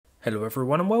Hello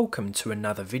everyone and welcome to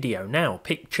another video. Now,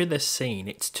 picture the scene.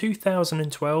 It's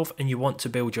 2012 and you want to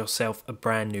build yourself a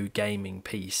brand new gaming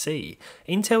PC.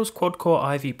 Intel's quad-core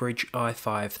Ivy Bridge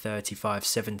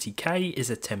i5-3570K is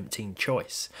a tempting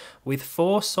choice. With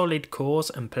 4 solid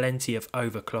cores and plenty of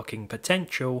overclocking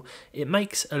potential, it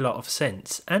makes a lot of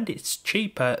sense, and it's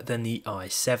cheaper than the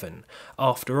i7.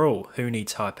 After all, who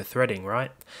needs hyper-threading, right?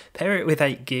 Pair it with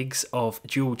 8 gigs of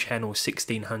dual-channel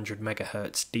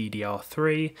 1600MHz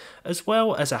DDR3, as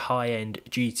well as a high-end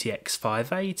GTX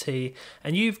 580,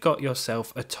 and you've got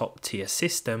yourself a top-tier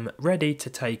system ready to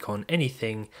take on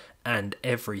anything and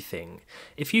everything.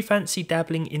 If you fancy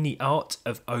dabbling in the art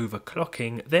of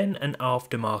overclocking, then an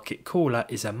aftermarket cooler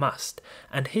is a must,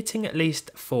 and hitting at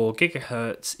least 4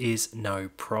 GHz is no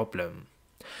problem.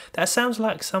 That sounds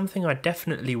like something I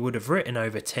definitely would have written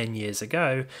over 10 years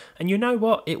ago, and you know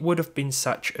what, it would have been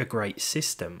such a great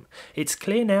system. It's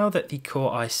clear now that the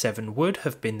Core i7 would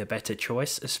have been the better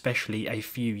choice, especially a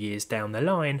few years down the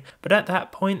line, but at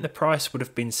that point the price would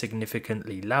have been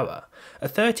significantly lower. A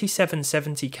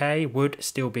 3770K would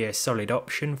still be a solid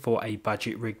option for a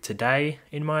budget rig today,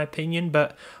 in my opinion,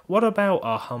 but what about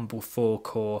our humble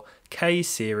 4-core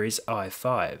K-series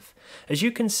i5? As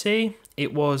you can see,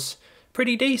 it was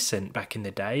pretty decent back in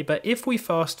the day, but if we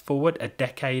fast forward a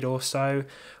decade or so,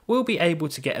 we'll be able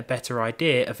to get a better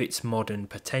idea of its modern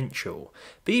potential.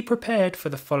 Be prepared for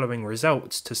the following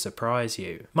results to surprise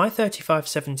you. My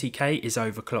 3570K is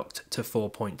overclocked to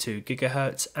 4.2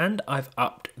 GHz and I've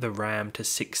upped the RAM to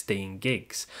 16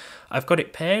 gigs. I've got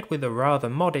it paired with a rather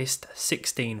modest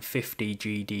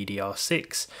 1650G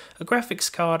DDR6, a graphics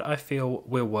card I feel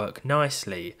will work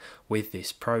nicely with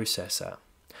this processor.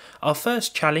 Our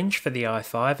first challenge for the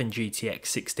i5 and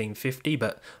GTX 1650,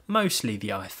 but mostly the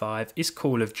i5, is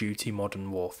Call of Duty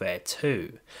Modern Warfare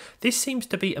 2. This seems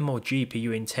to be a more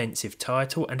GPU intensive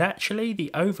title, and actually the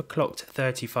overclocked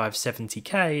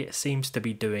 3570K seems to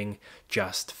be doing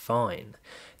just fine.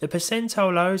 The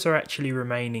percentile lows are actually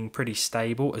remaining pretty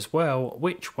stable as well,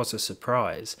 which was a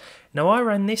surprise. Now, I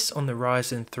ran this on the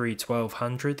Ryzen 3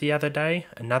 1200 the other day,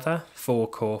 another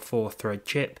 4-core 4-thread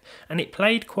chip, and it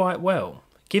played quite well.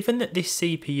 Given that this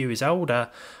CPU is older,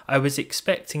 I was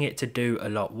expecting it to do a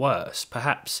lot worse,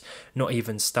 perhaps not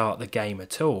even start the game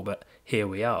at all, but here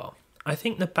we are. I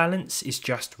think the balance is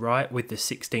just right with the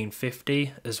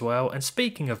 1650 as well, and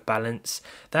speaking of balance,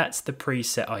 that's the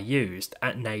preset I used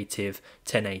at native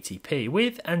 1080p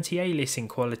with anti-aliasing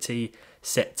quality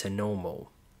set to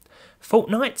normal.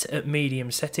 Fortnite at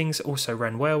medium settings also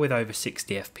ran well with over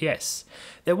 60 FPS.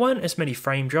 There weren't as many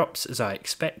frame drops as I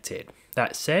expected.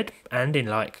 That said, and in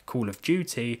like Call of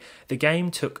Duty, the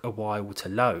game took a while to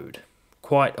load.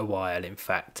 Quite a while, in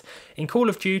fact. In Call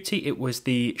of Duty it was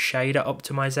the shader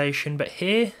optimization, but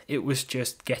here it was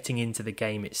just getting into the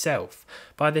game itself.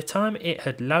 By the time it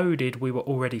had loaded, we were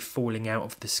already falling out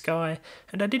of the sky,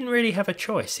 and I didn't really have a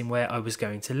choice in where I was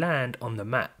going to land on the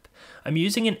map. I'm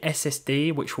using an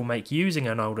SSD, which will make using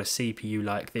an older CPU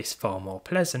like this far more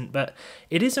pleasant, but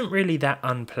it isn't really that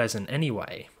unpleasant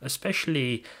anyway,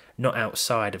 especially not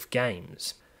outside of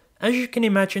games. As you can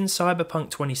imagine,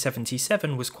 Cyberpunk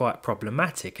 2077 was quite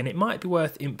problematic, and it might be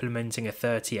worth implementing a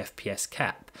 30 FPS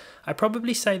cap. I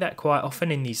probably say that quite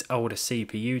often in these older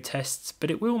CPU tests, but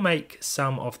it will make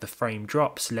some of the frame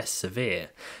drops less severe.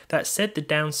 That said, the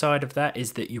downside of that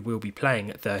is that you will be playing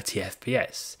at 30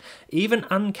 FPS. Even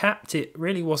uncapped, it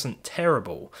really wasn't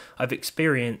terrible. I've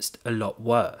experienced a lot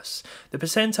worse. The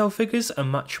percentile figures are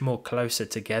much more closer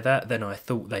together than I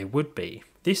thought they would be.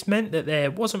 This meant that there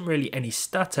wasn't really any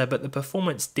stutter, but the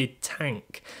performance did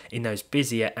tank in those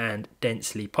busier and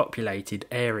densely populated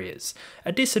areas.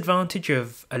 A disadvantage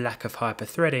of a lack of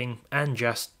hyper-threading and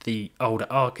just the older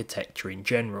architecture in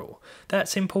general.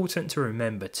 That's important to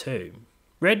remember too.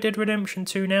 Red Dead Redemption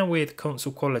 2 now with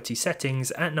console quality settings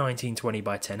at 1920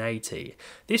 by 1080.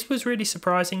 This was really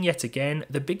surprising yet again.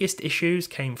 The biggest issues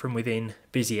came from within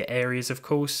busier areas, of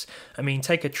course. I mean,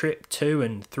 take a trip to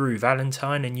and through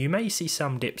Valentine and you may see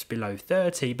some dips below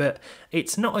 30, but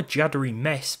it's not a juddery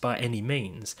mess by any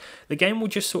means. The game will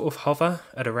just sort of hover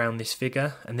at around this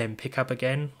figure and then pick up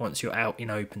again once you're out in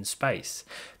open space.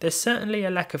 There's certainly a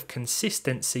lack of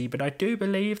consistency, but I do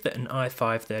believe that an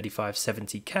i5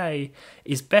 3570K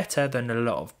is better than a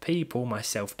lot of people,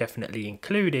 myself definitely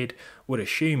included, would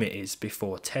assume it is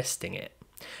before testing it.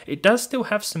 It does still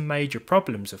have some major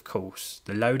problems, of course.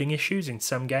 The loading issues in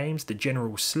some games, the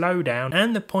general slowdown,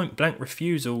 and the point-blank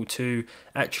refusal to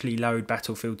actually load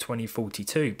Battlefield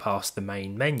 2042 past the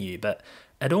main menu, but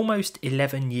at almost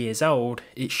 11 years old,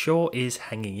 it sure is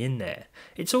hanging in there.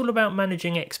 It's all about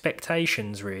managing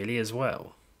expectations really as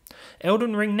well.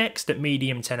 Elden Ring next at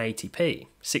medium 1080p.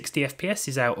 60 FPS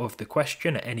is out of the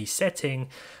question at any setting,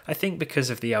 I think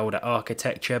because of the older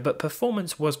architecture, but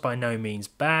performance was by no means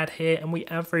bad here and we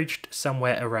averaged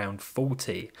somewhere around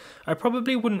 40. I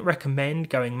probably wouldn't recommend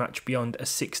going much beyond a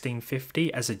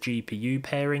 1650 as a GPU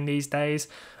pairing these days.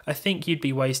 I think you'd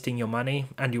be wasting your money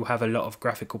and you'll have a lot of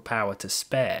graphical power to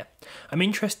spare. I'm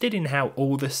interested in how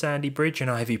all the Sandy Bridge and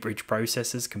Ivy Bridge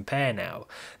processors compare now,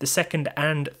 the second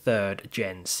and third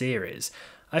gen series.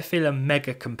 I feel a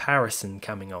mega comparison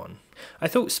coming on. I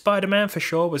thought Spider-Man for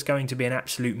sure was going to be an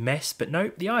absolute mess, but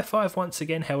nope, the i5 once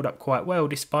again held up quite well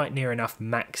despite near enough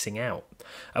maxing out.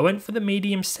 I went for the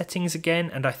medium settings again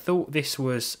and I thought this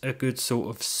was a good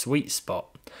sort of sweet spot.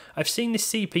 I've seen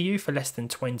this CPU for less than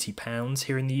 £20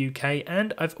 here in the UK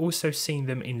and I've also seen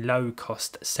them in low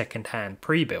cost second hand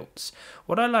pre-builts.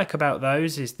 What I like about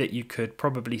those is that you could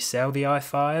probably sell the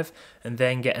i5 and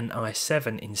then get an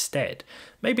i7 instead.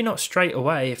 Maybe not straight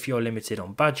away if you're limited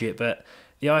on budget, but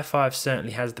the i5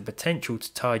 certainly has the potential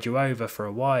to tide you over for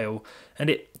a while, and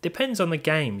it depends on the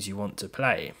games you want to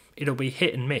play. It'll be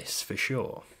hit and miss for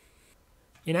sure.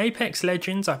 In Apex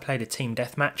Legends, I played a team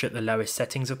deathmatch at the lowest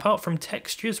settings apart from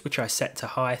textures, which I set to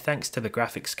high thanks to the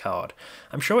graphics card.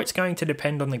 I'm sure it's going to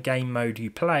depend on the game mode you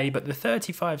play, but the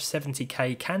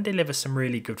 3570K can deliver some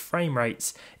really good frame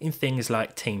rates in things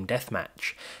like team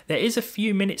deathmatch. There is a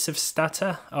few minutes of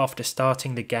stutter after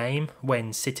starting the game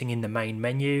when sitting in the main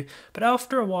menu, but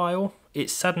after a while, it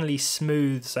suddenly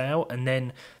smooths out and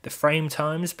then the frame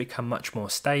times become much more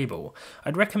stable.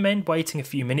 I'd recommend waiting a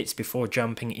few minutes before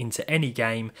jumping into any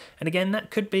game, and again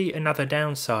that could be another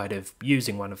downside of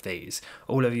using one of these.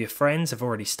 All of your friends have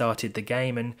already started the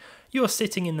game and you're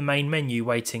sitting in the main menu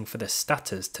waiting for the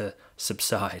stutters to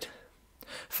subside.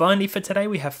 Finally for today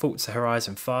we have Forza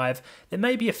Horizon 5. There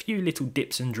may be a few little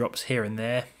dips and drops here and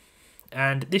there,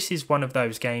 and this is one of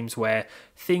those games where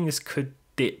things could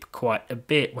dip quite a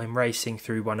bit when racing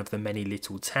through one of the many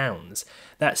little towns.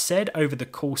 That said, over the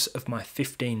course of my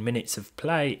 15 minutes of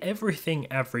play, everything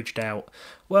averaged out,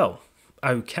 well,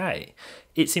 okay.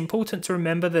 It's important to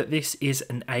remember that this is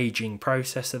an aging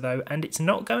processor though, and it's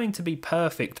not going to be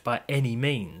perfect by any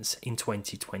means in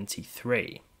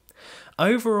 2023.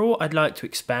 Overall, I'd like to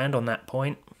expand on that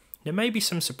point. There may be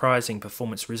some surprising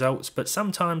performance results, but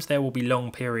sometimes there will be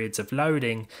long periods of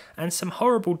loading and some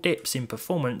horrible dips in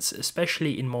performance,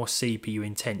 especially in more CPU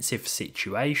intensive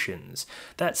situations.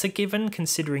 That's a given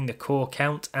considering the core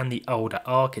count and the older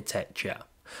architecture.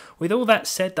 With all that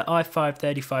said, the i5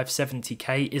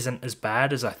 3570K isn't as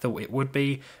bad as I thought it would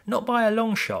be, not by a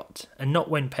long shot, and not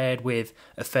when paired with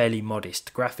a fairly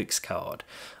modest graphics card.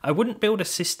 I wouldn't build a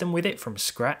system with it from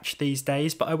scratch these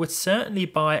days, but I would certainly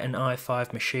buy an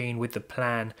i5 machine with the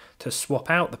plan to swap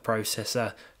out the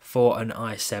processor for an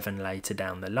i7 later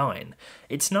down the line.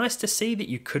 It's nice to see that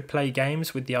you could play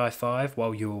games with the i5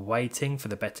 while you were waiting for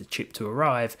the better chip to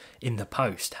arrive in the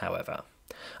post, however.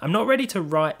 I'm not ready to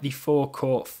write the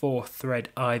 4-core 4-thread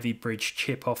Ivy Bridge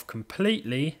chip off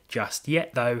completely just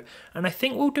yet though, and I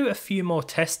think we'll do a few more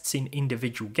tests in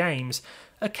individual games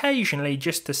occasionally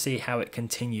just to see how it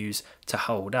continues to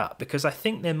hold up, because I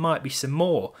think there might be some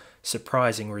more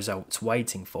surprising results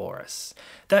waiting for us.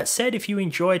 That said, if you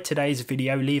enjoyed today's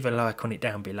video, leave a like on it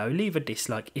down below, leave a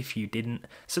dislike if you didn't,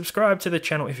 subscribe to the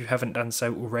channel if you haven't done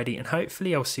so already, and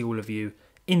hopefully I'll see all of you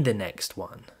in the next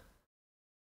one.